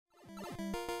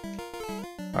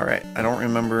Alright, I don't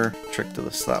remember Trick to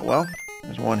this that well.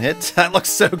 There's one hit. That looks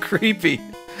so creepy.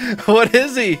 What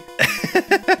is he?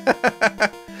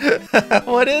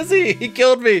 What is he? He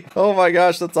killed me. Oh my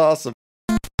gosh, that's awesome.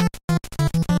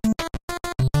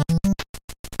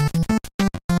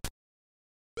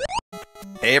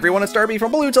 Hey everyone, it's Darby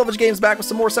from Blue Television Games back with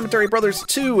some more Cemetery Brothers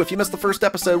 2. If you missed the first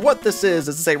episode, what this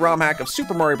is a ROM hack of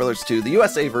Super Mario Brothers 2, the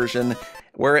USA version,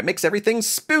 where it makes everything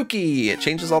spooky. It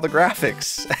changes all the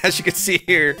graphics. As you can see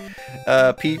here,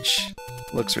 Peach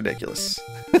looks ridiculous.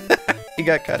 He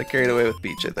got kind of carried away with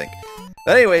Peach, I think.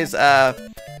 But anyways,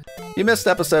 you missed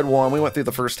episode 1. We went through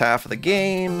the first half of the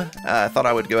game. I thought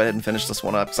I would go ahead and finish this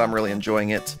one up because I'm really enjoying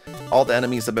it. All the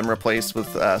enemies have been replaced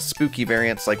with spooky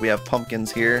variants, like we have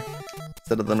pumpkins here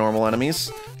instead of the normal enemies.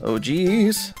 Oh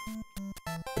geez.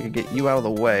 We could get you out of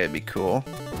the way, it'd be cool.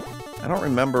 I don't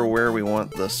remember where we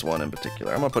want this one in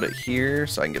particular. I'm gonna put it here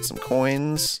so I can get some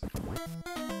coins.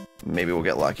 Maybe we'll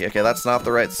get lucky. Okay, that's not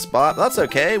the right spot. That's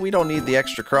okay, we don't need the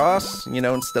extra cross. You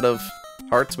know, instead of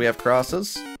hearts, we have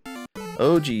crosses.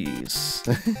 Oh geez.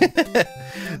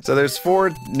 So there's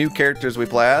 4 new characters we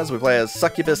play as. We play as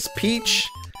Succubus Peach,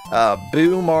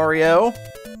 Boo Mario,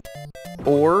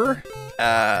 or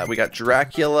we got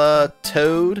Dracula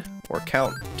Toad, or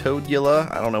Count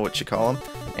Toadula, I don't know what you call him.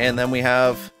 And then we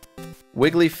have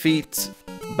Wiggly Feet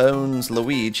Bones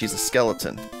Luigi, he's a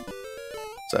skeleton.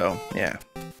 So yeah,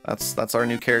 that's our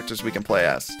new characters we can play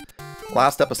as.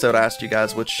 Last episode I asked you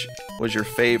guys which was your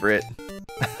favorite.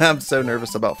 I'm so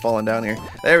nervous about falling down here.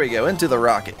 There we go, into the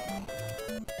rocket.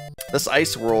 This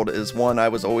ice world is one I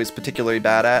was always particularly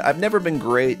bad at. I've never been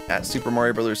great at Super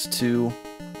Mario Brothers 2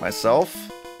 myself,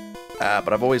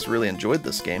 but I've always really enjoyed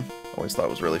this game. Always thought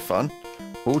it was really fun.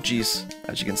 Oh geez,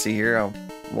 as you can see here, I'm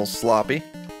a little sloppy.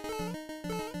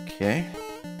 Okay.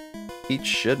 Peach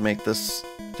should make this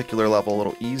particular level a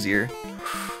little easier.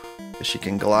 She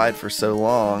can glide for so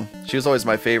long. She was always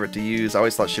my favorite to use. I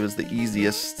always thought she was the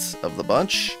easiest of the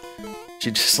bunch.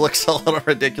 She just looks a little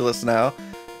ridiculous now.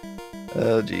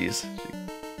 Oh geez.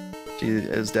 She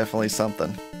is definitely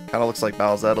something. Kind of looks like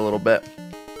Bowsette a little bit.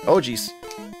 Oh geez.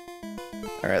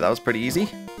 Alright, that was pretty easy.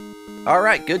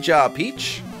 Alright, good job,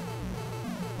 Peach.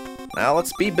 Now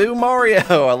let's be Boo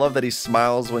Mario. I love that he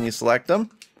smiles when you select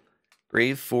him.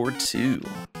 Grave 4-2.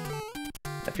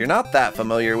 If you're not that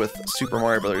familiar with Super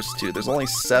Mario Bros. 2, there's only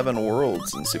 7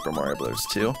 worlds in Super Mario Bros.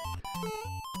 2.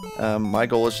 My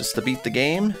goal is just to beat the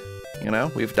game. You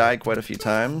know, we've died quite a few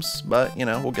times, but, you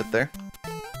know, we'll get there.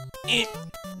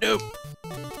 Nope.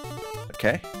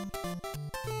 Okay.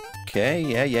 Okay,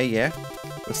 yeah.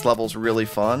 This level's really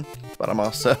fun, but I'm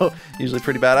also usually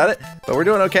pretty bad at it. But we're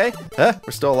doing okay.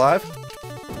 We're still alive.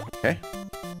 Okay.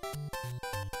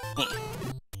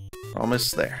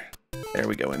 Almost there. There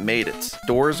we go, we made it.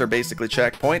 Doors are basically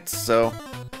checkpoints, so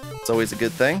it's always a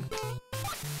good thing.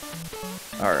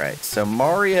 Alright, so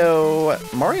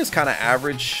Mario's kind of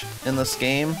average in this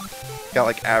game. Got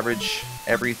like average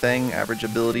everything, average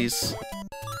abilities.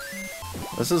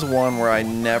 This is one where I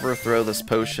never throw this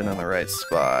potion in the right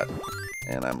spot,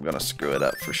 and I'm gonna screw it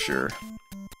up for sure.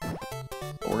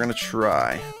 But we're gonna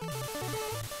try.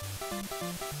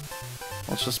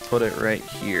 Let's just put it right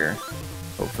here.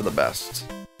 Hope for the best.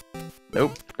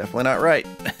 Nope, definitely not right.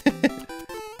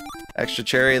 Extra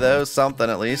cherry though, something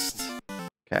at least.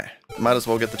 Okay, might as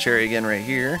well get the cherry again right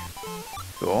here.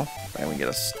 Cool, and we get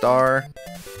a star.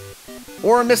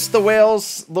 Or miss the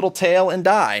whale's little tail and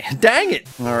die. Dang it!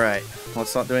 Alright,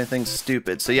 let's not do anything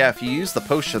stupid. So yeah, if you use the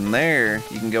potion there,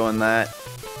 you can go in that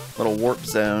little warp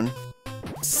zone.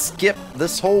 Skip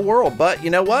this whole world, but you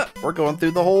know what? We're going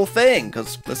through the whole thing,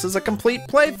 because this is a complete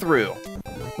playthrough.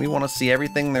 We want to see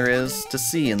everything there is to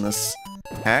see in this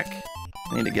hack.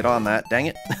 I need to get on that, dang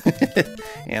it.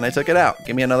 And I took it out.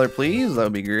 Give me another, please. That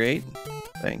would be great.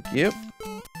 Thank you.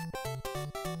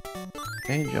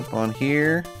 Okay, jump on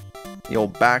here. The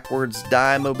old backwards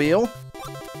die-mobile.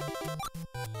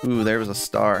 Ooh, there was a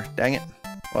star. Dang it.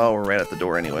 Well, we're right at the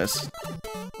door anyways.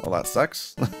 Well, that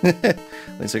sucks. At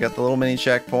least we got the little mini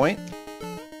checkpoint.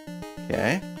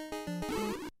 Okay.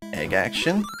 Egg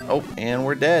action. Oh, and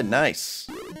we're dead. Nice.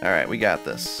 Alright, we got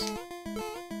this.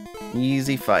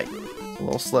 Easy fight. It's a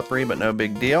little slippery, but no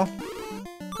big deal.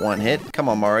 One hit. Come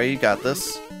on, Mario, you got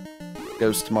this.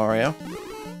 Ghost Mario.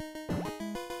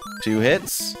 2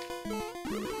 hits.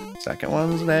 Second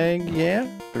one's an egg, yeah.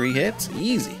 3 hits.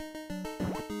 Easy.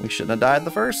 We shouldn't have died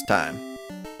the first time.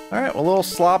 Alright, well, a little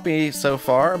sloppy so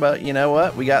far, but you know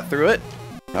what? We got through it.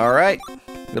 Alright.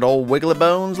 Good old Wiggly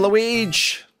Bones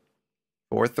Luigi.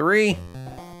 4-3.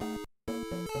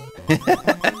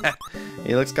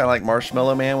 He looks kind of like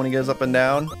Marshmallow Man when he goes up and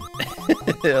down.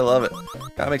 I love it.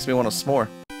 Kind of makes me want to s'more.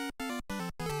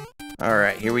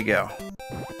 Alright, here we go.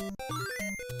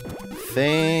 I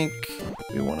think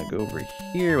we want to go over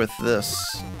here with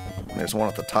this. There's one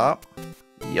at the top.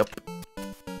 Yep.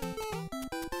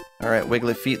 Alright,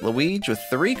 Wiggly Feet Luigi with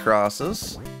 3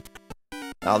 crosses.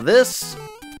 Now this,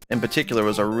 in particular,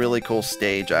 was a really cool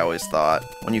stage, I always thought.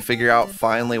 When you figure out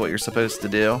finally what you're supposed to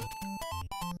do.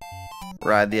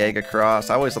 Ride the egg across.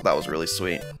 I always thought that was really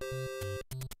sweet.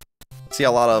 See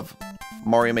a lot of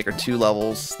Mario Maker 2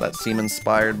 levels that seem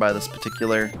inspired by this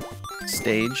particular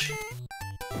stage.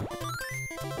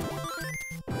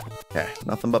 Okay,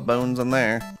 nothing but bones in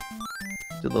there.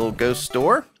 Do the little ghost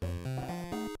store.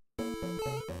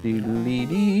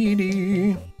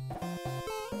 Dee-dee-dee-dee.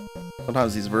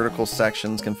 Sometimes these vertical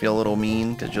sections can feel a little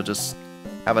mean because you'll just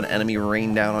have an enemy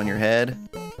rain down on your head.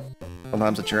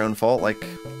 Sometimes it's your own fault, like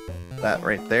that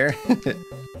right there.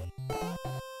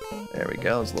 There we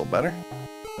go, it's a little better.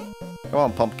 Come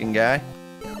on, pumpkin guy.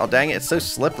 Oh, dang it, it's so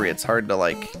slippery, it's hard to,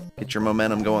 like, get your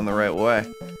momentum going the right way.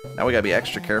 Now we gotta be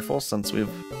extra careful since we've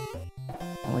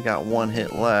only got 1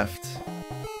 hit left.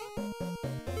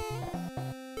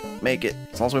 Make it.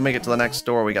 As long as we make it to the next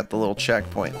door, we got the little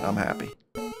checkpoint. I'm happy.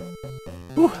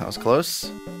 Whew, that was close.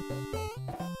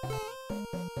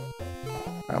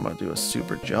 I'm gonna do a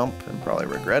super jump and probably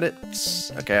regret it.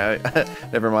 Okay,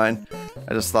 never mind.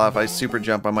 I just thought if I super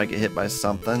jump, I might get hit by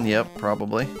something. Yep,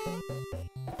 probably.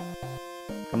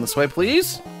 Come this way,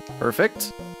 please.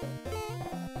 Perfect.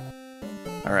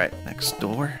 Alright, next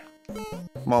door.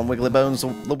 Come on, Wiggly Bones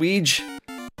Luigi.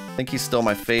 I think he's still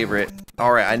my favorite.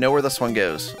 Alright, I know where this one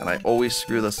goes, and I always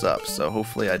screw this up, so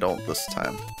hopefully I don't this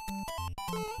time.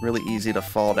 Really easy to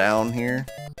fall down here.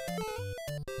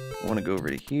 I want to go over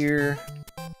to here.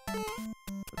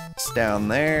 It's down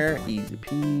there. Easy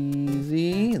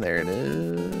peasy. There it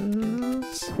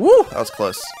is. Woo! That was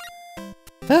close.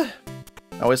 I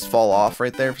always fall off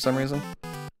right there for some reason.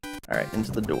 Alright,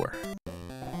 into the door.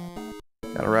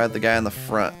 Gotta ride the guy in the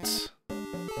front.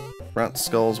 Front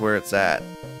skull's where it's at.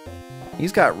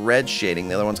 He's got red shading,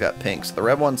 the other one's got pink. So the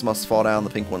red ones must fall down, the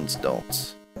pink ones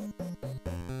don't.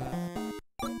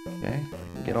 Okay,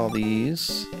 get all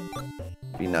these.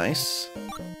 Be nice.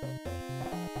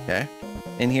 Okay.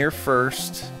 In here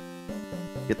first.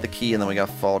 Get the key and then we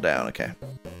gotta fall down, okay.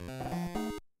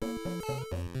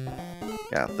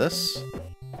 Got this.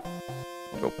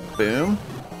 Go boom.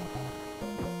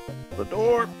 The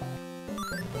door.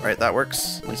 Alright, that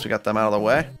works. At least we got them out of the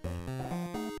way.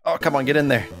 Oh, come on, get in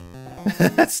there.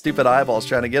 That stupid eyeball's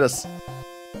trying to get us.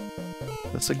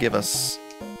 This will give us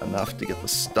enough to get the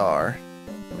star.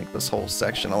 Make this whole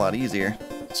section a lot easier.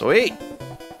 Sweet!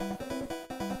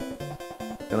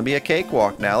 Gonna be a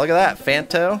cakewalk now. Look at that.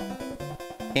 Phanto.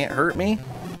 Can't hurt me.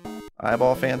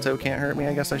 Eyeball Phanto can't hurt me,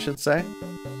 I guess I should say.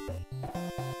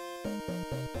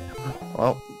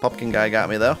 Well, pumpkin guy got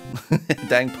me though.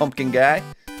 Dang pumpkin guy.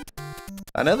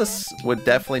 I know this would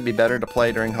definitely be better to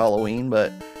play during Halloween,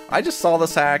 but I just saw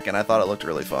this hack and I thought it looked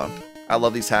really fun. I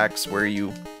love these hacks where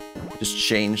you just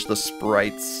change the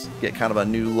sprites, get kind of a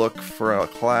new look for a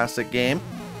classic game.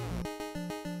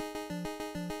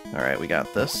 Alright, we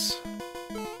got this.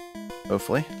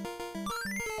 Hopefully.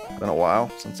 It's been a while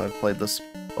since I've played this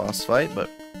boss fight, but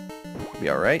it'll be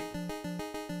alright.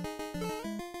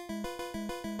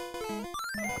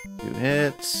 2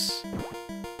 hits.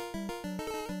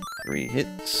 3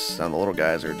 hits. Now the little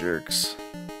guys are jerks.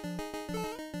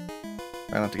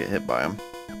 Try not to get hit by them.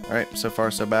 Alright, so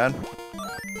far so bad.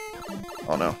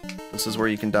 Oh no. This is where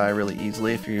you can die really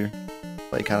easily if you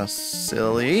play kind of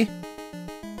silly.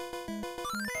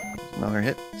 Another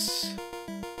hit.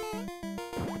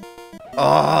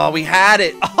 Oh, we had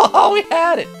it! Oh, we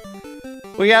had it!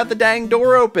 We got the dang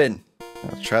door open!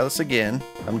 Let's try this again.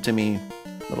 Come to me,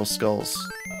 little skulls.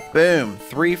 Boom!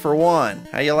 3 for 1.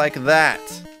 How you like that?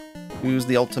 Who's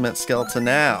the ultimate skeleton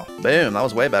now? Boom, that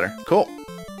was way better. Cool.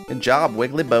 Good job,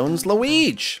 Wiggly Bones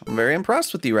Luigi. I'm very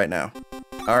impressed with you right now.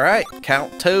 Alright,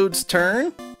 Count Toad's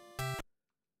turn.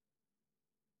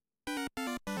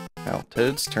 Count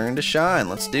Toad's turn to shine.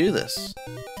 Let's do this.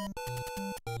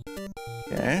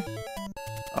 Okay.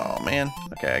 Oh man.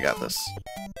 Okay, I got this.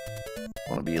 I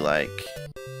want to be like...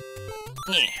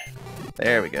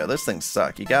 There we go. Those things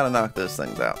suck. You gotta knock those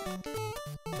things out.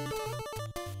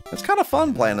 It's kind of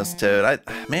fun playing as Toad.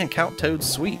 Man, Count Toad's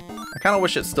sweet. I kind of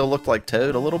wish it still looked like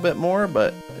Toad a little bit more,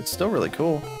 but it's still really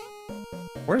cool.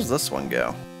 Where's this one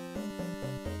go?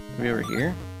 Maybe over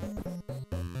here?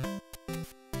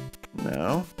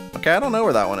 No. Okay, I don't know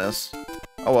where that one is.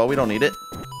 Oh well, we don't need it.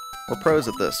 We're pros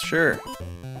at this, sure.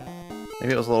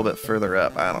 Maybe it was a little bit further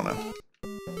up, I don't know.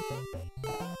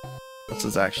 This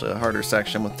is actually a harder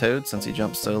section with Toad since he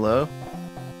jumps so low.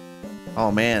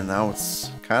 Oh man, now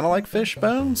it's kind of like fish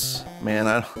bones. Man,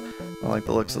 I don't like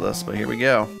the looks of this, but here we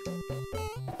go.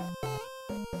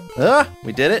 Ah,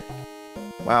 we did it.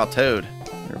 Wow, Toad,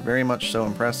 you're very much so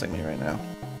impressing me right now.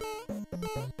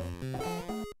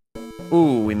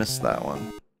 Ooh, we missed that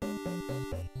one.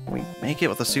 Can we make it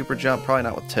with a super jump? Probably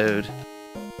not with Toad.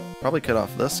 Probably cut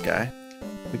off this guy.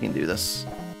 We can do this.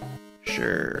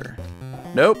 Sure.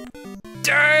 Nope.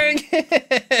 Dang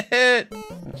it!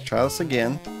 Let's try this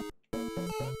again.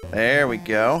 There we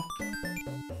go.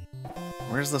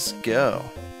 Where's this go?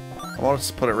 I want to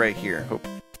just put it right here. Hope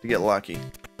to get lucky.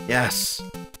 Yes!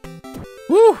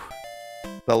 Woo!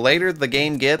 The later the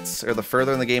game gets, or the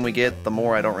further in the game we get, the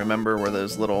more I don't remember where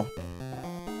those little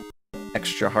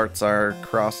extra hearts are,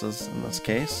 crosses in this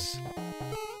case.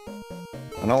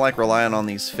 I don't like relying on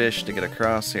these fish to get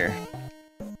across here.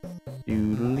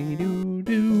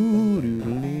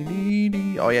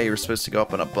 Oh yeah, you were supposed to go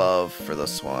up and above for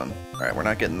this one. Alright, we're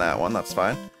not getting that one, that's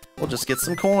fine. We'll just get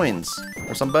some coins.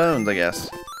 Or some bones, I guess.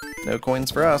 No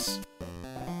coins for us.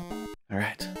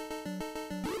 Alright.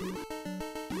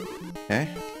 Okay.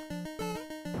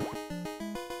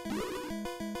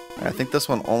 I think this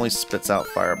one only spits out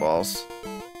fireballs.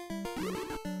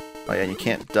 Oh yeah, you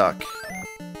can't duck.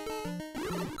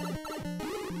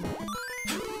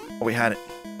 Oh, we had it.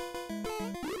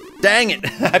 Dang it!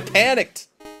 I panicked!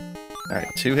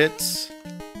 Alright, 2 hits.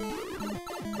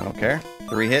 I don't care.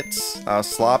 3 hits. I was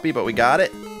sloppy, but we got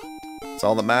it. That's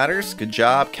all that matters. Good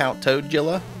job, Count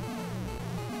Toadula.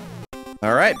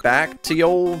 Alright, back to the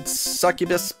old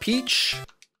Succubus Peach.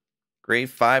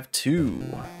 Grave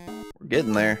 5-2. We're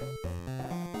getting there.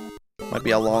 Might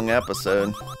be a long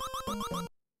episode.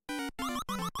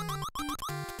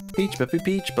 Peach, peach, peach,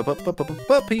 peach,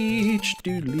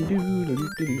 doodly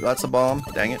doo. That's a bomb.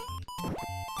 Dang it.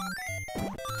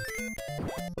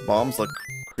 The bombs look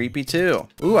creepy too.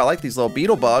 Ooh, I like these little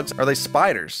beetle bugs. Are they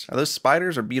spiders? Are those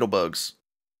spiders or beetle bugs?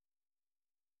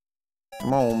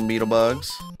 Come on, beetle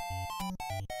bugs.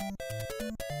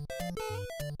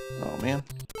 Oh man.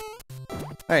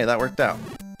 Hey, that worked out.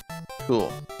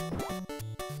 Cool.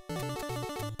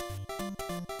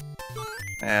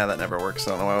 Ah, that never works.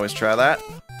 I don't know why I always try that.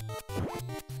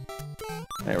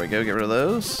 There we go, get rid of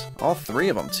those. All 3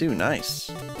 of them too, nice.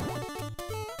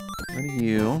 What are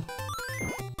you?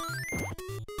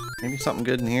 Maybe something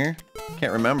good in here?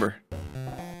 Can't remember.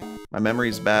 My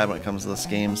memory's bad when it comes to this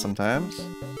game sometimes.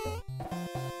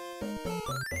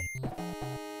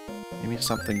 Maybe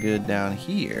something good down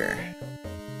here.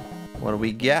 What do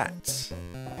we got?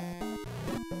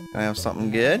 Can I have something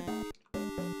good?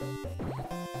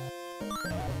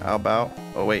 How about...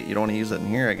 Oh wait, you don't want to use it in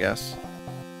here, I guess.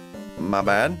 My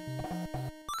bad.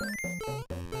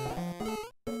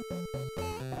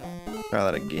 Try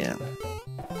that again.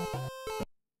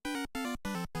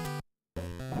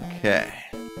 Okay.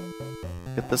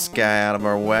 Get this guy out of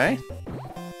our way.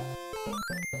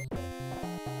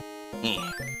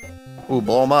 Ooh,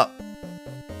 blow him up.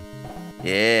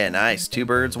 Yeah, nice. 2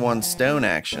 birds, 1 stone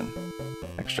action.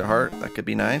 Extra heart, that could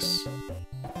be nice.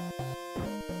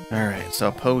 Alright, so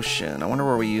a potion. I wonder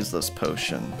where we use this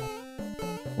potion.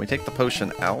 Can we take the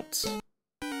potion out?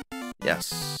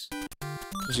 Yes.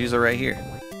 Just use it right here.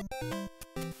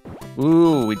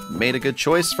 Ooh, we made a good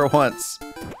choice for once.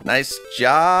 Nice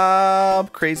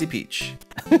job, Crazy Peach.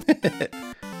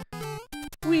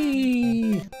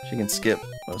 Whee! She can skip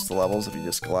most of the levels if you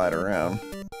just glide around.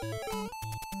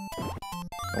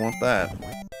 I want that.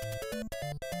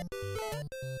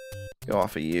 Go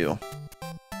off of you.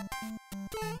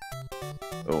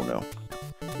 Oh no.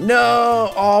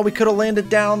 No! Oh, we could have landed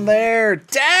down there!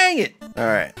 Dang it!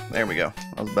 Alright, there we go.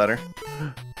 That was better.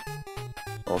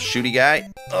 Little shooty guy.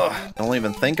 Ugh, don't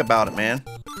even think about it, man.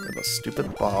 With a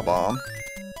stupid bomb.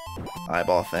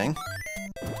 Eyeball thing.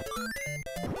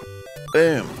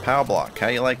 Boom. Pow block. How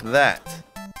you like that?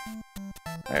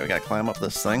 Alright, we gotta climb up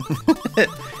this thing. It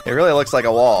really looks like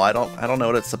a wall. I don't know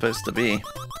what it's supposed to be.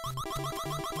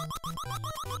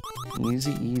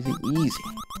 Easy, easy, easy.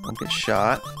 Don't get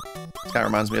shot. This kind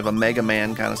of reminds me of a Mega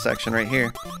Man kind of section right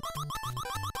here.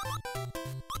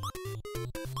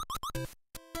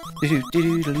 Please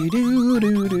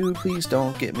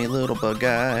don't get me, little bug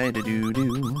guy.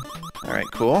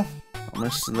 Alright, cool.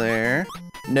 Almost there.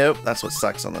 Nope, that's what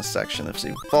sucks on this section. If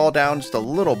you fall down just a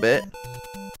little bit,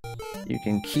 you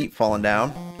can keep falling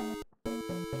down.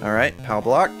 Alright, power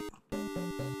block.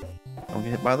 Don't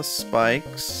get hit by the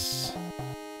spikes.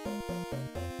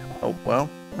 Oh, well.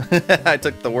 I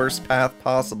took the worst path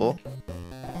possible.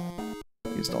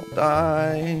 Please don't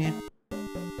die.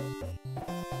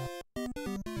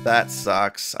 That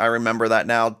sucks. I remember that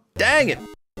now. Dang it!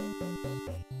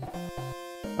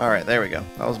 Alright, there we go.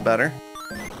 That was better.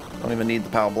 Don't even need the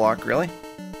power block, really.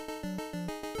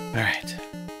 Alright.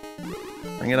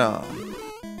 Bring it on.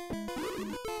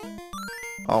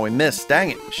 Oh, we missed.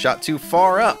 Dang it. Shot too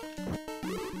far up.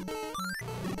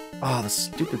 Oh, the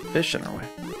stupid fish in our way.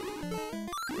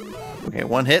 Okay,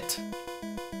 1 hit.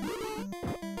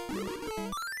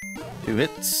 2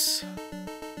 hits.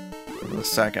 Go to the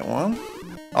second one.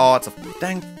 Oh, it's a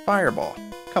dang fireball.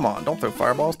 Come on, don't throw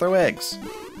fireballs, throw eggs.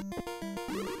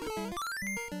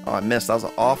 Oh, I missed. That was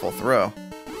an awful throw.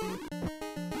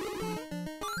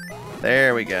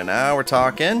 There we go. Now we're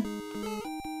talking.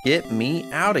 Get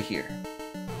me out of here.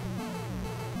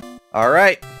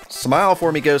 Alright. Smile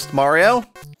for me, Ghost Mario.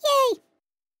 Yay!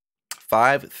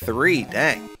 5-3.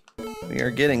 Dang. We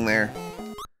are getting there.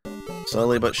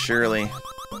 Slowly but surely.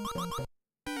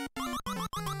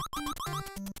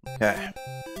 Okay.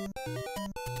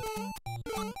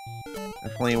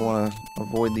 Definitely want to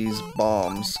avoid these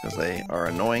bombs because they are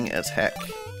annoying as heck.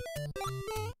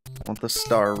 Want the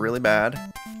star really bad.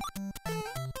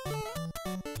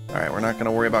 Alright, we're not going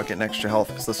to worry about getting extra health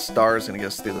because the star is going to get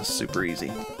us through this super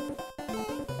easy.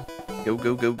 Go,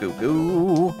 go, go, go,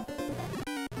 go!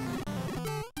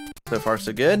 So far,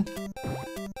 so good.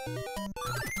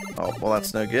 Oh, well,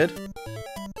 that's no good.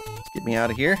 Let's get me out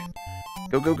of here.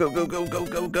 Go, go, go, go, go, go,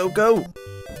 go, go, go!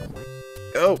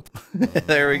 Go!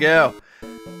 There we go.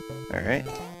 Alright.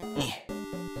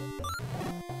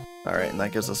 Alright, and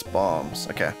that gives us bombs.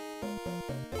 Okay.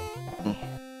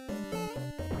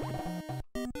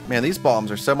 Man, these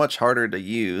bombs are so much harder to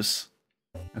use.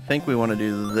 I think we want to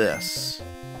do this.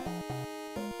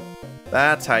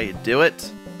 That's how you do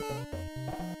it.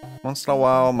 Once in a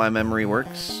while, my memory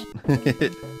works.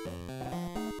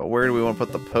 But where do we want to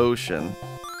put the potion?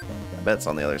 I bet it's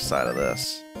on the other side of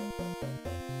this.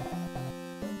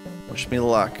 Wish me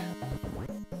luck.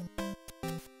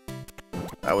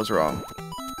 I was wrong.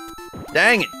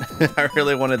 Dang it! I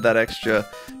really wanted that extra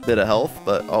bit of health,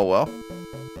 but oh well.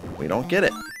 We don't get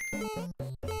it.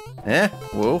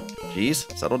 Whoa.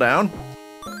 Jeez. Settle down.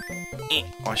 Oh,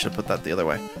 I should have put that the other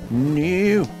way.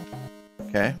 No!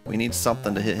 Okay, we need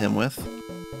something to hit him with.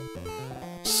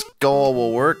 Skull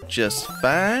will work just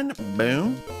fine.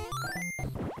 Boom.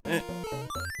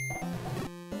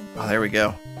 Oh, there we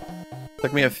go.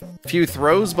 Took me a few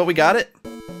throws, but we got it.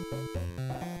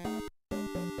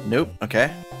 Nope.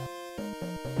 Okay.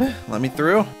 Let me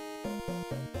through.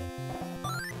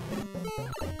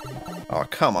 Oh,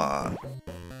 come on.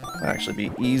 That'd actually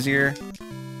be easier.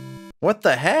 What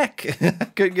the heck? I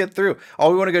couldn't get through.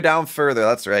 Oh, we want to go down further.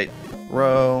 That's right.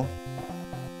 Row.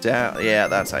 Down. Yeah,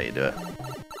 that's how you do it.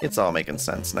 It's all making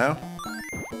sense now.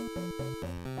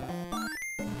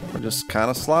 We're just kind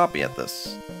of sloppy at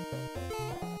this.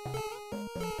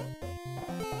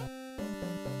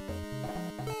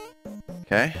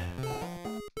 Okay.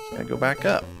 Just gotta go back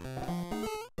up.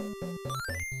 For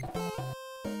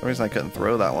some reason I couldn't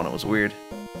throw that one. It was weird.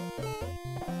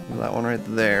 That one right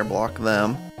there. Block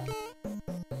them.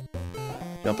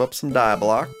 Jump up some die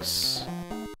blocks.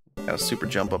 Got a super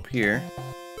jump up here.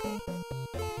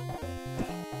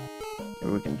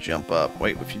 Maybe we can jump up.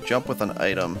 Wait, if you jump with an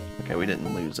item... Okay, we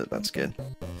didn't lose it. That's good.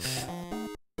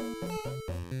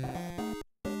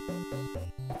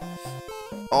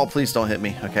 Oh, please don't hit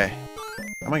me. Okay.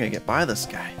 How am I gonna get by this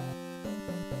guy?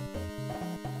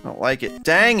 I don't like it.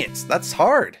 Dang it! That's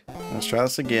hard! Let's try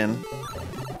this again.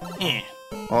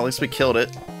 Well, at least we killed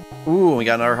it. Ooh, we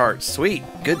got another heart. Sweet.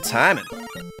 Good timing.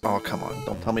 Oh, come on.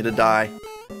 Don't tell me to die.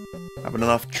 Having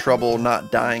enough trouble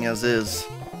not dying as is.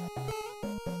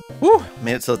 Woo!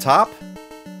 Made it to the top.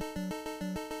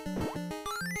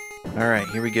 Alright,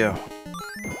 here we go.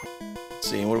 Let's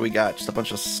see, what do we got? Just a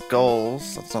bunch of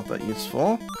skulls. That's not that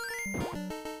useful.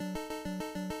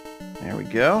 There we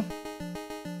go.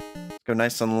 Let's go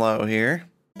nice and low here.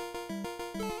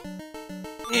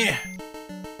 Yeah.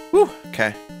 Woo!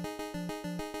 Okay.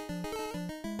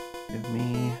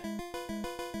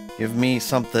 Give me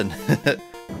something.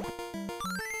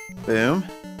 Boom.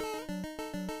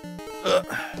 Ugh.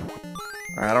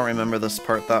 Alright, I don't remember this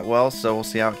part that well, so we'll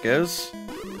see how it goes.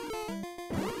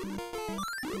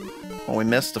 Well, we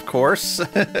missed, of course. I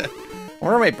wonder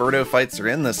how many Birdo fights are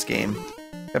in this game.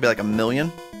 Gotta be like 1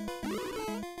 million.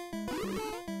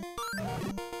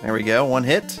 There we go, 1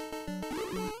 hit.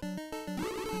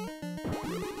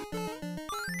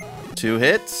 2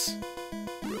 hits.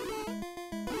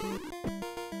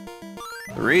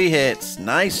 3 hits.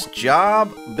 Nice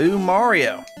job, Boo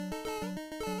Mario.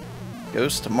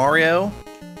 Ghost Mario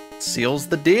seals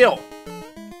the deal.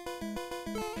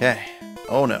 Okay.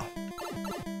 Oh no.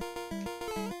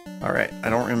 Alright, I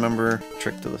don't remember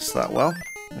Trick to this that well.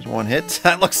 There's 1 hit.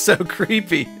 That looks so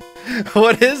creepy.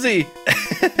 What is he?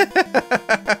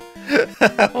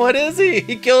 What is he?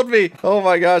 He killed me. Oh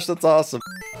my gosh, that's awesome.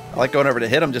 I like going over to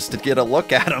hit him just to get a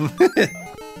look at him.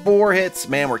 4 hits.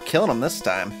 Man, we're killing him this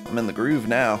time. I'm in the groove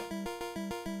now.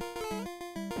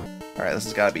 Alright, this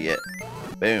has got to be it.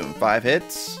 Boom. 5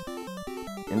 hits.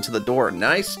 Into the door.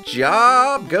 Nice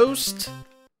job, Ghost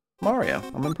Mario.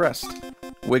 I'm impressed.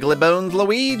 Wiggly Bones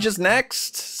Luigi is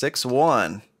next.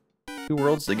 6-1. 2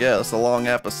 worlds to go. It's a long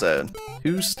episode.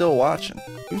 Who's still watching?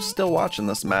 Who's still watching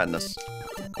this madness?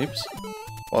 Oops.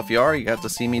 Well, if you are, you got to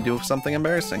see me do something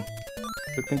embarrassing.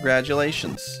 So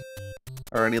congratulations.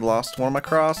 Already lost one of my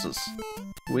crosses.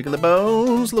 Wiggly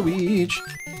Bones Luigi.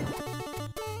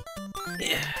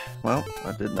 Yeah. Well,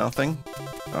 I did nothing.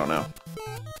 Oh no.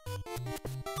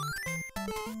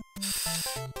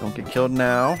 Don't get killed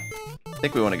now. I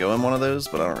think we want to go in one of those,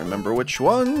 but I don't remember which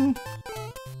one.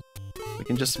 We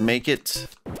can just make it...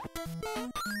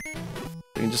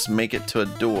 We can just make it to a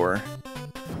door.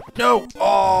 No!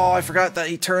 Oh, I forgot that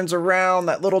he turns around,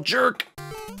 that little jerk!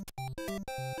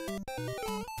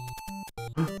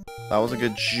 That was a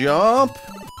good jump.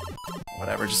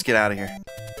 Whatever, just get out of here.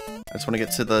 I just want to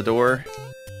get to the door.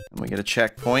 And we get a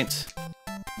checkpoint.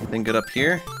 Anything good up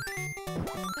here?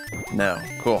 No.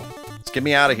 Cool. Let's get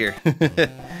me out of here.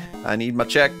 I need my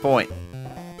checkpoint.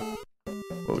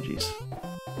 Oh, jeez.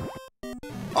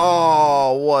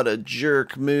 Oh, what a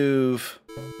jerk move.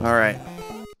 Alright.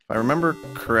 If I remember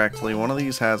correctly, one of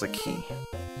these has a key.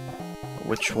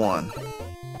 Which one?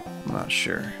 I'm not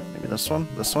sure. Maybe this one?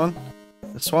 This one?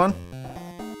 This one?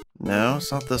 No,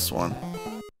 it's not this one.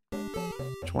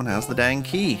 Which one has the dang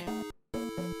key?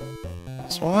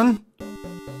 This one?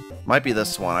 Might be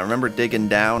this one. I remember digging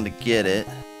down to get it.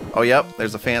 Oh, yep,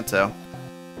 there's a Phanto.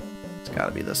 It's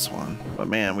gotta be this one. But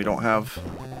man, we don't have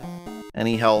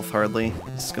any health, hardly.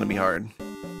 This is gonna be hard.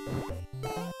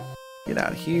 Get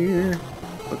out of here.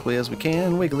 Quickly as we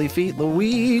can. Wiggly feet,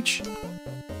 Luigi.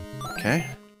 Okay.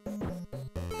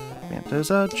 Phanto's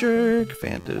a jerk.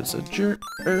 Phanto's a jerk.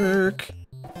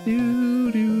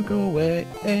 Do go away.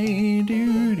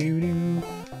 Do.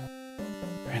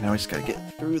 Alright, now we just gotta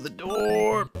get through the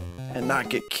door and not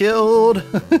get killed.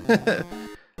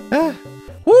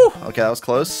 Woo! Okay, that was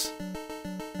close.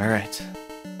 Alright.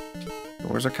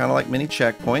 Doors are kind of like mini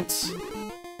checkpoints.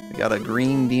 We got a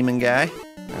green demon guy.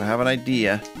 I have an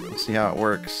idea. Let's see how it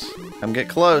works. Come get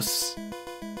close.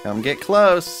 Come get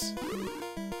close.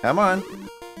 Come on.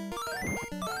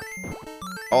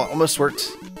 Oh, it almost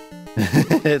worked.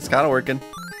 It's kind of working.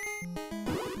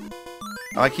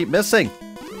 Oh, I keep missing.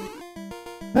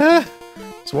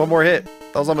 It's one more hit.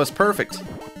 That was almost perfect.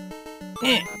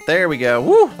 There we go.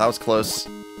 Woo! That was close.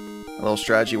 A little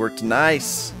strategy worked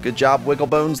nice. Good job, Wiggle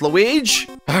Bones Luigi.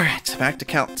 Alright, back to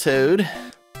Count Toad.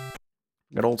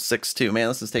 Good old 6-2. Man,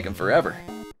 this is taking forever.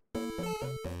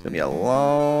 It's gonna be a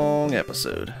long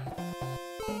episode.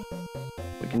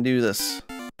 We can do this.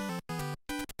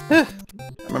 I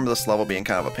remember this level being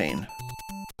kind of a pain.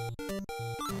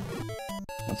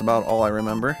 That's about all I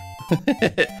remember.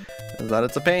 Is that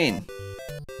it's a pain.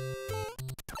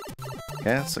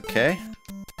 Okay, that's okay.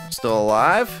 Still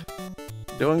alive.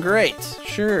 Doing great.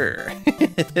 Sure.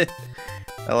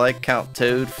 I like Count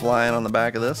Toad flying on the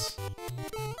back of this.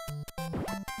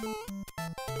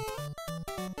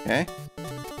 Okay.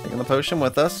 Taking the potion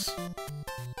with us.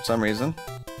 For some reason.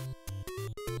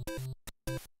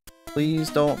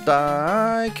 Please don't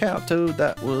die, Count Toad.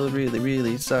 That would really,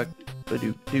 really suck.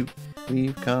 Ba-doo-doo.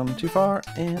 We've come too far,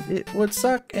 and it would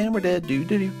suck, and we're dead.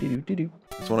 Do-do-do-do-do-do-do.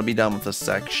 Just want to be done with this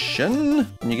section.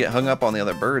 When you get hung up on the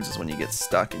other birds is when you get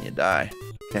stuck and you die.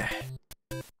 Okay.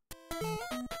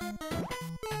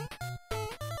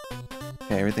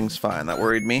 Okay, everything's fine. That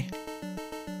worried me.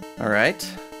 Alright.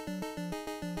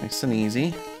 Nice and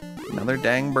easy. Another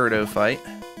dang birdo fight.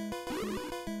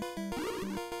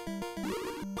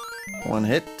 One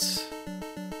hit.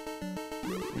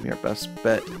 Maybe our best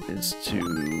bet is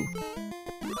to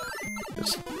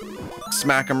just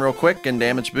smack him real quick and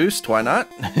damage boost. Why not?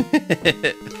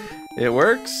 It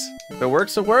works. If it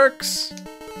works, it works.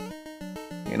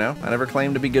 You know, I never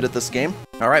claimed to be good at this game.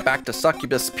 Alright, back to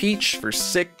Succubus Peach for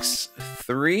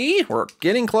 6-3. We're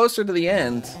getting closer to the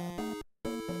end.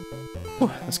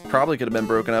 Whew, this probably could have been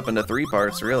broken up into 3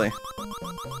 parts, really.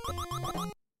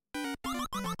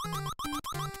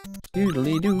 Man,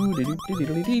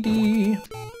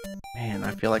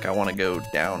 I feel like I want to go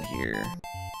down here,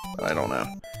 but I don't know.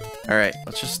 Alright,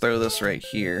 let's just throw this right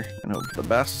here and hope for the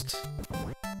best.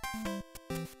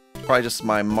 Probably just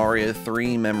my Mario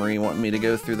 3 memory wanting me to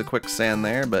go through the quicksand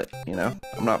there, but, you know,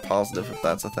 I'm not positive if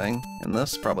that's a thing. In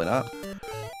this, probably not.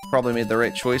 Probably made the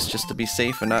right choice just to be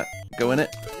safe and not go in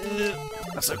it.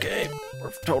 That's okay.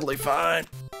 We're totally fine.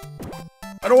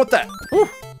 I don't want that. Woo.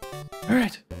 All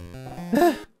right.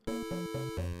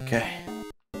 Okay.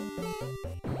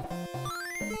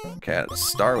 Okay, a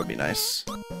star would be nice.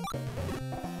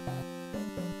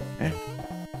 Okay.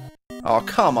 Oh,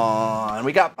 come on.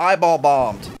 We got eyeball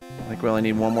bombed. I think we only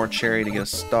need one more cherry to get a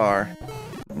star.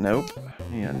 Nope.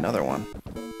 Need another one.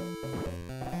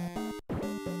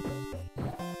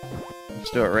 Let's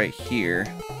do it right here.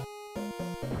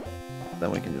 Then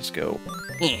we can just go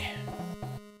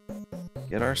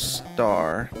get our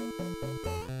star.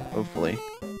 Hopefully.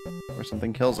 Or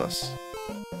something kills us.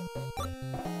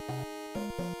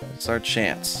 It's our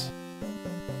chance.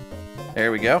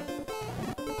 There we go.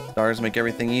 Stars make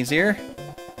everything easier.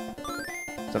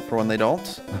 Except for when they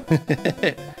don't.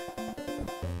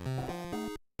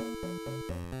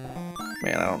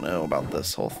 Man, I don't know about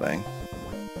this whole thing.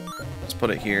 Let's put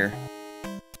it here.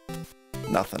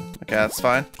 Nothing. Okay, that's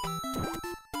fine.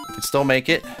 We can still make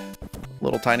it.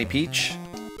 Little tiny peach.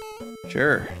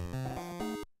 Sure.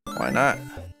 Why not?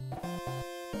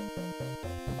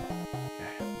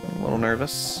 Okay, I'm a little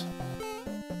nervous.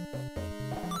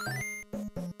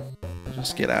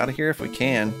 Just get out of here if we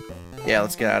can. Yeah,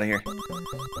 let's get out of here.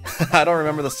 I don't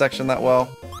remember the section that well.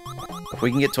 If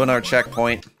we can get to another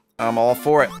checkpoint, I'm all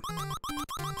for it.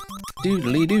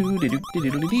 Doodly doo doo doo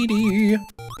doodly dee dee.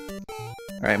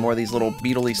 Alright, more of these little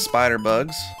beetly spider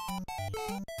bugs.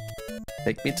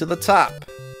 Take me to the top.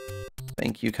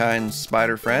 Thank you, kind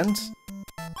spider friends.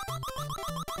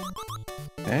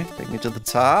 Okay, take me to the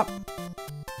top.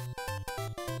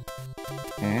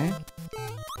 Okay.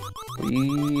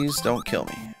 Please don't kill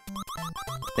me.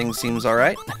 Thing seems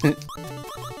alright. I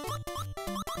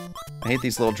hate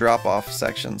these little drop-off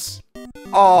sections.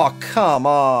 Oh, come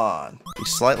on! You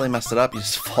slightly messed it up, you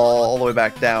just fall all the way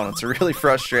back down. It's really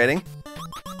frustrating.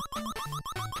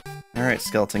 Alright,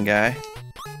 skeleton guy.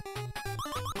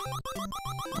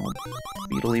 Oh,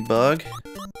 beetly bug.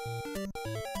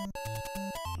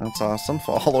 That's awesome.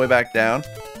 Fall all the way back down.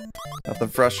 Nothing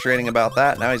frustrating about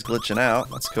that. Now he's glitching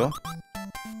out. That's cool.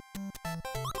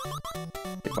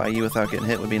 Get by you without getting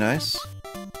hit would be nice.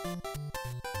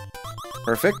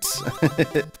 Perfect.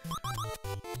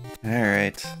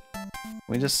 Alright.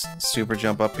 We just super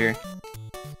jump up here.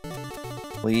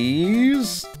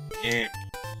 Please?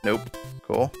 Nope.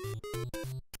 Cool.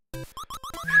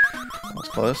 That was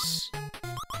close.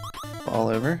 Fall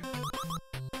over.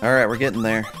 Alright, we're getting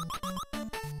there.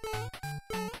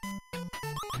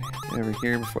 Get over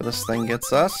here before this thing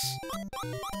gets us.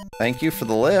 Thank you for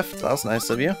the lift. That was nice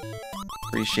of you.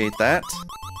 Appreciate that.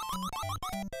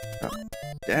 Up,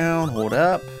 down, hold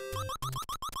up.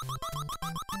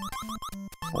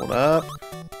 Hold up.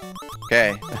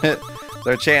 Okay. There's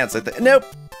our chance. Nope.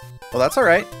 Well, that's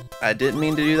alright. I didn't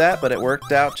mean to do that, but it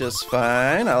worked out just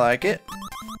fine. I like it.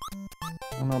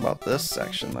 I don't know about this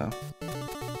section, though.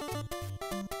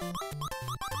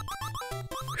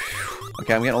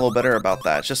 Okay, I'm getting a little better about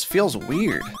that. It just feels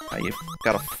weird how you've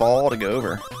got to fall to go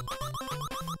over.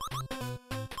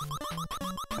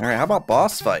 Alright, how about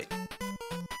boss fight?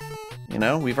 You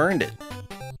know, we've earned it.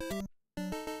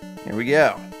 Here we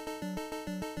go.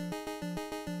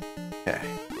 Okay.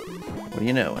 What do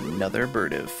you know? Another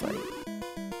Birdo fight.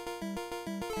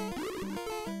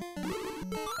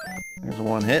 There's a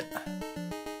one hit.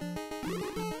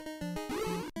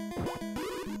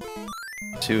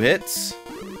 2 hits.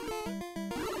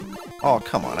 Oh,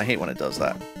 come on. I hate when it does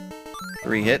that.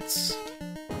 3 hits.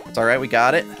 It's alright, we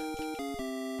got it.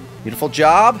 Beautiful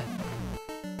job.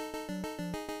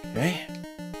 Okay.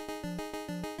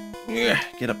 Yeah,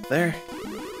 get up there.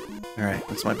 Alright,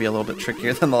 this might be a little bit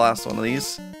trickier than the last one of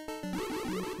these.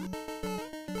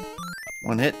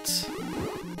 1 hit.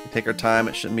 Take our time,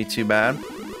 it shouldn't be too bad.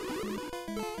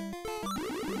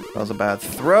 That was a bad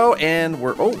throw, and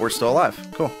we're still alive.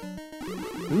 Cool.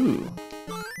 Ooh.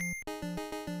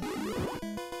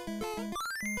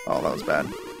 Oh, that was bad.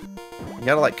 You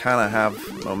gotta, like, kind of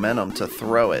have momentum to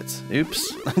throw it.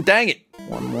 Oops. Dang it!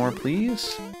 One more,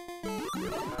 please.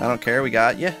 I don't care, we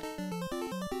got you.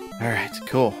 Alright,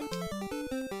 cool.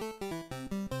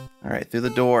 Alright, through the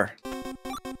door.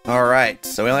 Alright,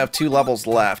 so we only have 2 levels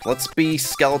left. Let's be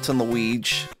Skeleton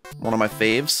Luigi. One of my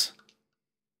faves.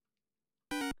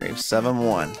 Grave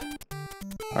 7-1.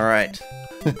 Alright.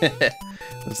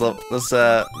 This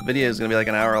video is gonna be like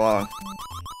an hour long.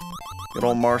 Good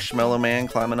old Marshmallow Man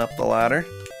climbing up the ladder.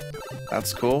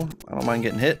 That's cool. I don't mind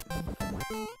getting hit.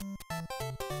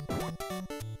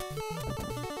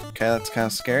 Okay, that's kind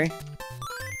of scary.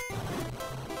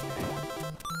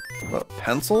 What,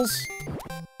 pencils?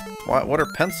 What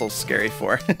are pencils scary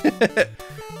for?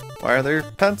 Why are there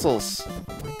pencils?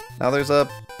 Now there's a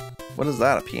What is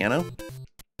that, a piano?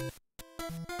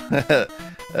 I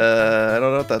don't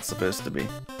know what that's supposed to be.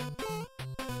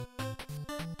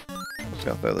 Just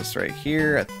gotta throw this right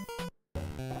here.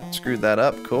 I screwed that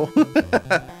up, cool.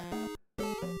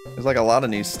 There's like a lot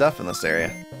of new stuff in this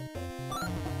area.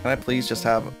 Can I please just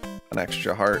have an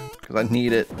extra heart? Because I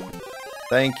need it.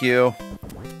 Thank you.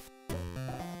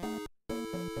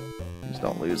 Just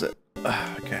don't lose it.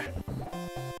 Okay.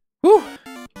 Whew!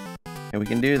 Okay, we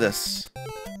can do this.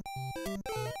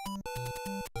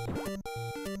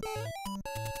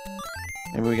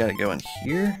 Maybe we gotta go in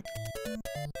here?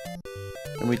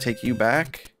 Can we take you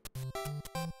back?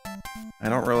 I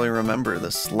don't really remember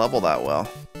this level that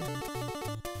well.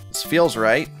 This feels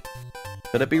right.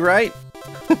 Could it be right?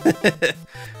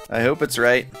 I hope it's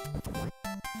right.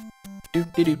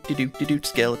 Doop de doop de doop de doop,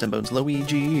 skeleton bones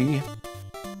Luigi.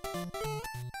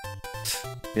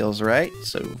 Feels right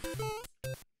so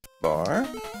far.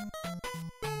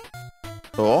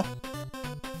 Cool.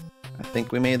 I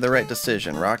think we made the right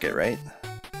decision. Rocket, right?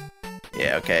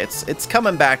 Yeah, okay. It's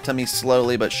coming back to me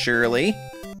slowly but surely.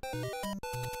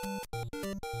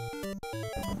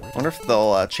 Wonder if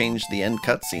they'll change the end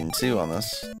cutscene too on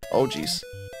this. Oh, jeez.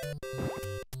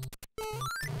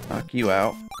 Knock you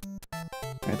out.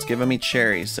 It's giving me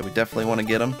cherries, so we definitely want to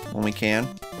get them when we can.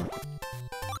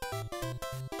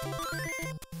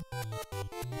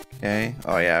 Okay.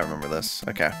 Oh yeah, I remember this.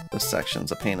 Okay. This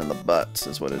section's a pain in the butt,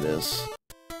 is what it is.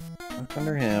 Look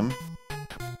under him.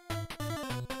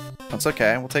 That's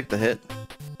okay. We'll take the hit.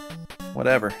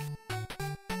 Whatever.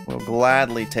 We'll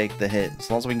gladly take the hit, as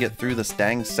long as we can get through this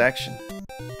dang section.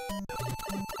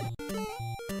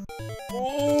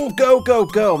 Oh, go, go,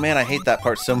 go! Man, I hate that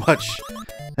part so much.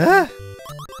 Ah!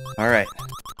 Alright.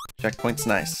 Checkpoint's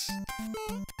nice.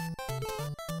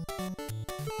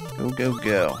 Go, go,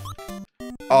 go.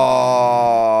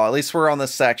 Oh, at least we're on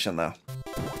this section, though.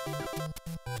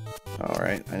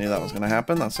 Alright, I knew that was going to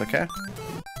happen. That's okay.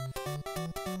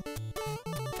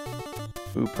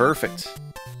 Ooh, perfect.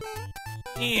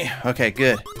 Yeah, okay,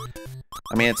 good.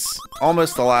 I mean, it's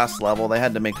almost the last level. They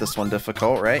had to make this one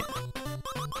difficult, right?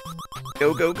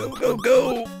 Go, go, go, go,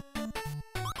 go!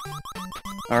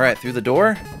 Alright, through the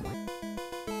door.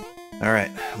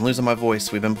 Alright, I'm losing my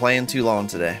voice. We've been playing too long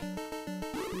today.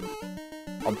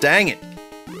 Oh, dang it!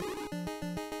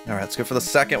 Alright, let's go for the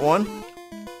second one.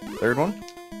 Third one.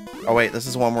 Oh, wait, this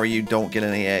is one where you don't get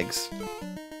any eggs.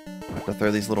 I have to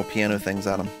throw these little piano things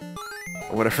at them.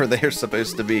 Or whatever they're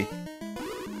supposed to be.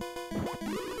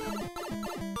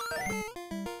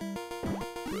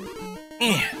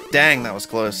 Dang, that was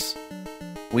close.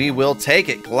 We will take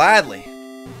it gladly.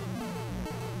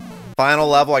 Final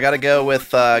level, I gotta go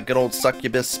with good old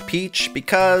Succubus Peach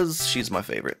because she's my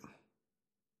favorite.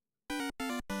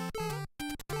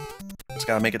 Just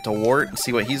gotta make it to Wart and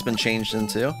see what he's been changed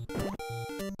into.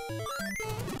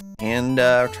 And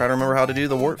try to remember how to do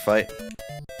the Wart fight.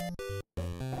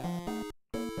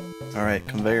 Alright,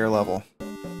 conveyor level.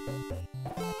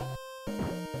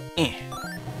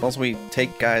 As long as we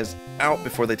take guys out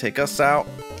before they take us out.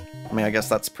 I mean, I guess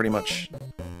that's pretty much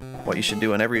what you should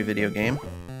do in every video game.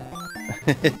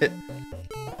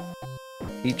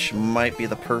 Peach might be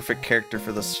the perfect character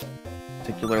for this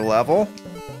particular level.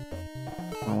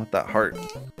 I want that heart.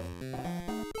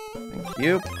 Thank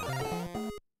you.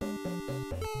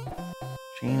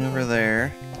 Chain over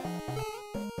there.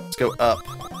 Let's go up.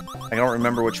 I don't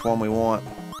remember which one we want.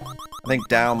 I think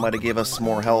down might have gave us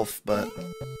more health, but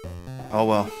oh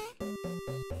well.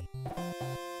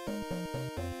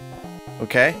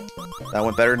 Okay, that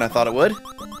went better than I thought it would.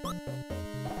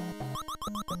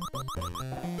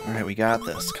 Alright, we got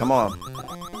this. Come on.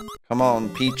 Come on,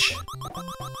 Peach.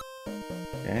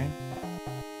 Okay.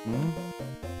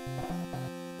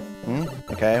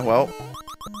 Okay, well.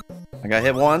 I got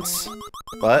hit once,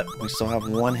 but we still have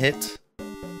one hit.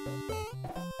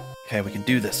 Okay, we can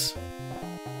do this.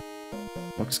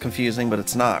 Looks confusing, but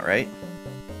it's not, right?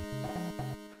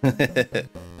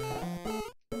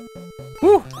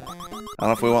 Whew! I don't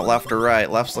know if we want left or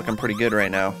right. Left's looking pretty good right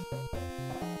now.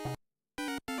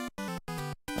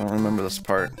 I don't remember this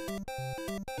part.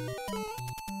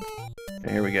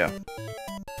 Okay, here we go.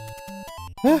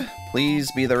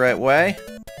 Please be the right way.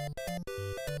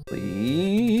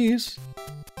 Please.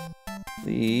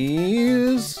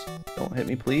 Please. Don't hit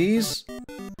me, please.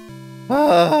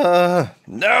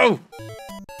 No!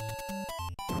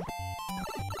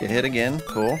 Get hit again.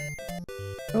 Cool.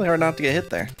 Really hard not to get hit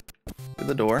there. Through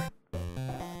the door.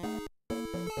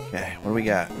 Okay, what do we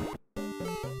got?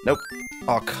 Nope.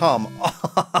 Oh, come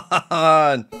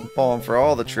on! I'm falling for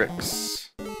all the tricks.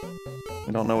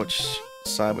 We don't know which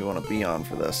side we want to be on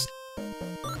for this.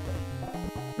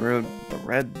 The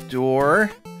red door.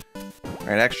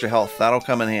 Alright, extra health. That'll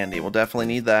come in handy. We'll definitely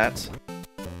need that.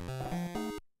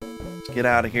 Let's get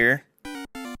out of here.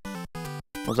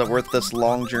 Was it worth this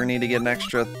long journey to get an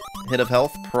extra hit of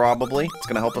health? Probably. It's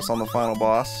going to help us on the final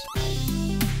boss.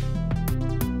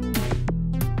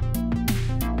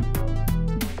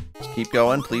 Just keep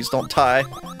going. Please don't die.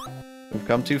 We've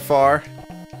come too far.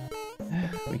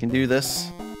 We can do this.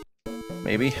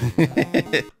 Maybe.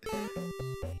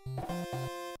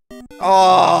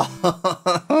 Oh!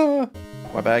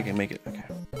 My bag can make it. Okay.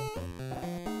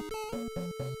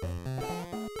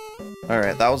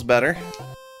 Alright, that was better.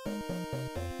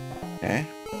 Okay.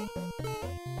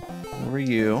 Where are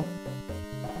you?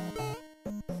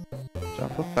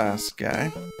 Jump a fast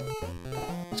guy.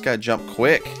 This guy jump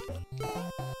quick.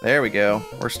 There we go.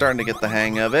 We're starting to get the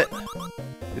hang of it.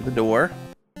 Through the door.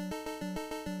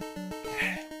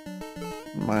 Okay.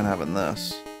 Mind having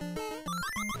this.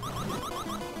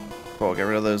 Cool, get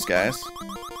rid of those guys.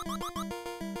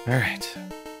 Alright.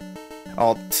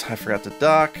 Alt, I forgot to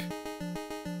dock.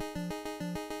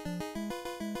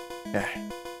 Okay.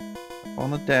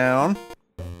 On it down.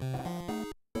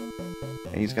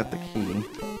 Okay, he's got the key.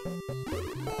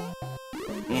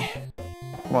 Yeah.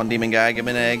 Come on, demon guy, give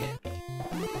me an egg.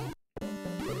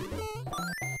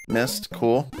 Missed,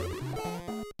 cool.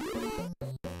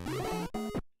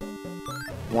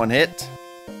 One hit.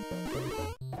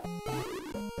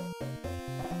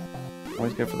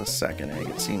 Always go for the second egg,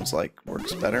 it seems like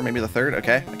works better. Maybe the third?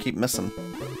 Okay, I keep missing.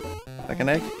 Second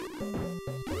egg.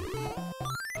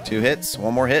 2 hits,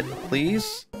 1 more hit,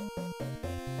 please.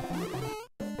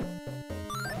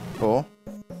 Cool.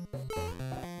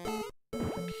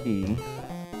 Key.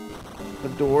 The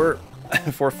door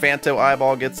before Phanto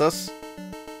Eyeball gets us.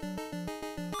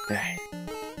 Okay.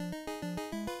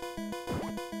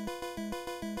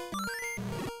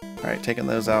 Alright, taking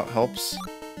those out helps.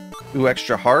 Ooh,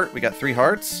 extra heart. We got 3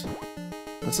 hearts.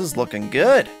 This is looking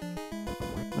good.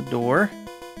 The door.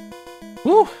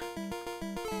 Woo!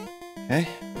 Okay.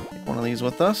 Take one of these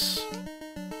with us.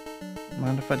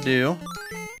 Mind if I do?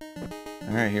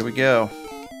 Alright, here we go.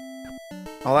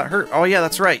 Oh, that hurt. Oh, yeah,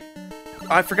 that's right.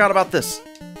 I forgot about this.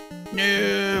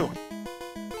 No!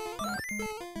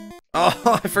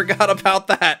 Oh, I forgot about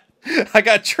that. I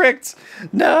got tricked.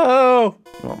 No!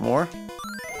 You want more?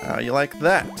 How you like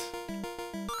that?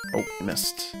 Oh,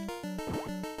 missed.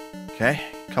 Okay,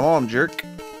 come on, jerk.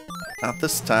 Not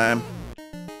this time.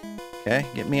 Okay,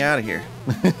 get me out of here.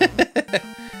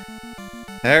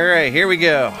 Alright, here we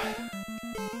go.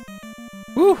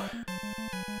 Whew.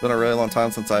 It's been a really long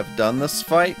time since I've done this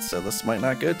fight, so this might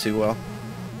not go too well.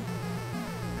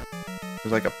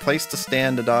 There's like a place to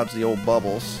stand to dodge the old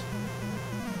bubbles.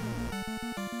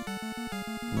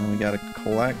 And then we gotta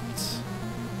collect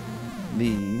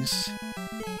these.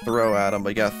 Throw at him, but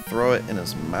you gotta throw it in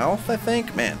his mouth, I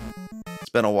think? Man, it's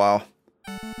been a while.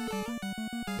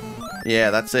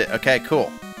 Yeah, that's it. Okay,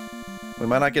 cool. We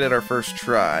might not get it our first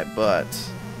try, but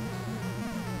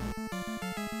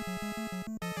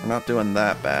we're not doing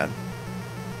that bad.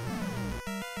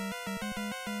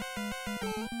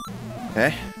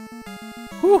 Okay.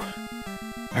 Whew.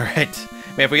 Alright.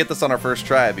 Man, if we get this on our first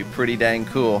try, it'd be pretty dang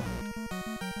cool.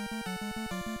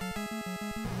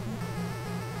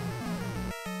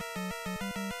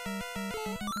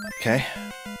 Okay.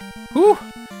 Whew.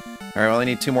 Alright, we only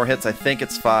need 2 more hits. I think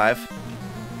it's 5.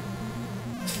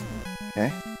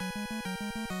 Okay.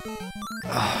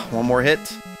 Oh, 1 more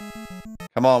hit.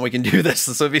 Come on, we can do this.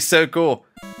 This would be so cool.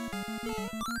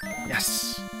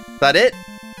 Yes. Is that it?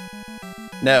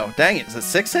 No. Dang it. Is it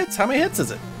 6 hits? How many hits is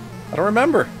it? I don't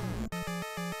remember.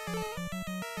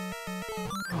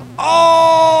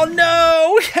 Oh,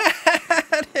 no!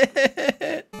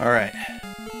 Alright.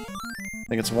 I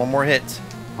think it's 1 more hit.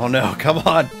 Oh no, come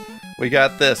on. We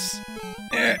got this.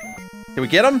 Can we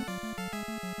get him?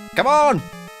 Come on!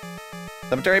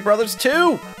 Cemetery Brothers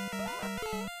 2!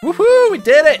 Woohoo! We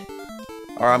did it!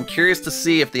 Alright, I'm curious to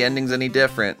see if the ending's any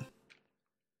different.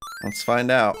 Let's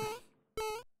find out.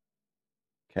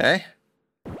 Okay.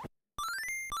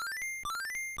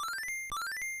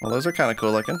 Well, those are kind of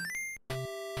cool looking.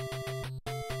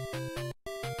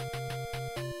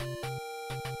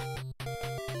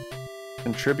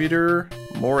 Contributor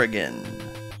Morrigan.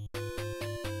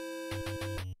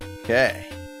 Okay.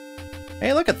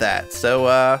 Hey, look at that. So,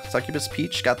 Succubus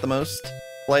Peach got the most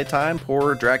playtime.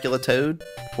 Poor Dracula Toad,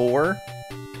 4.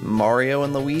 Mario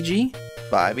and Luigi,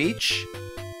 5 each.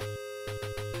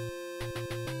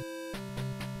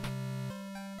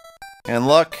 And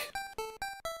look,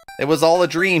 it was all a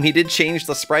dream. He did change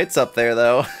the sprites up there,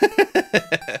 though.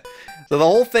 So the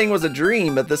whole thing was a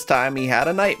dream, but this time he had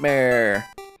a nightmare.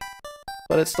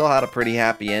 but it still had a pretty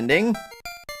happy ending.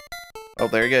 Oh,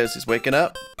 there he goes. He's waking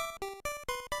up.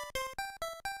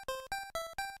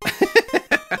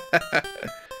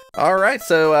 Alright,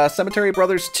 so Cemetery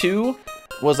Brothers 2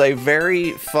 was a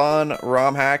very fun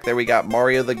ROM hack. There we got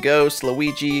Mario the Ghost,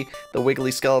 Luigi the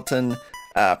Wiggly Skeleton,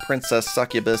 Princess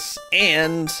Succubus,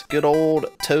 and good old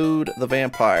Toad the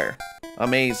Vampire.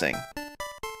 Amazing.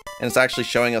 And it's actually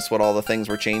showing us what all the things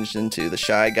were changed into. The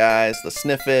Shy Guys, the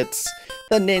Sniffets,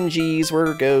 the Ninjas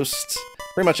were ghosts.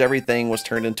 Pretty much everything was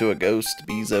turned into a ghost.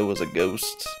 Bezo was a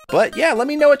ghost. But yeah, let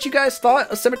me know what you guys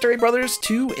thought of Cemetery Brothers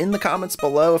 2 in the comments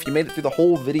below. If you made it through the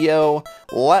whole video,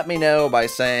 let me know by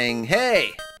saying,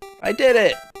 hey, I did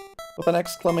it, with an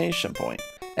exclamation point.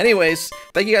 Anyways,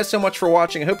 thank you guys so much for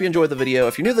watching. I hope you enjoyed the video.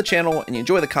 If you're new to the channel and you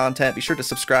enjoy the content, be sure to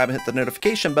subscribe and hit the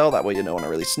notification bell. That way you know when I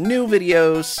release new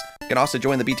videos. You can also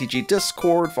join the BTG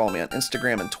Discord, follow me on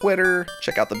Instagram and Twitter.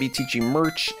 Check out the BTG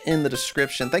merch in the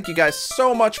description. Thank you guys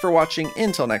so much for watching.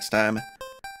 Until next time,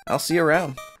 I'll see you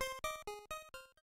around.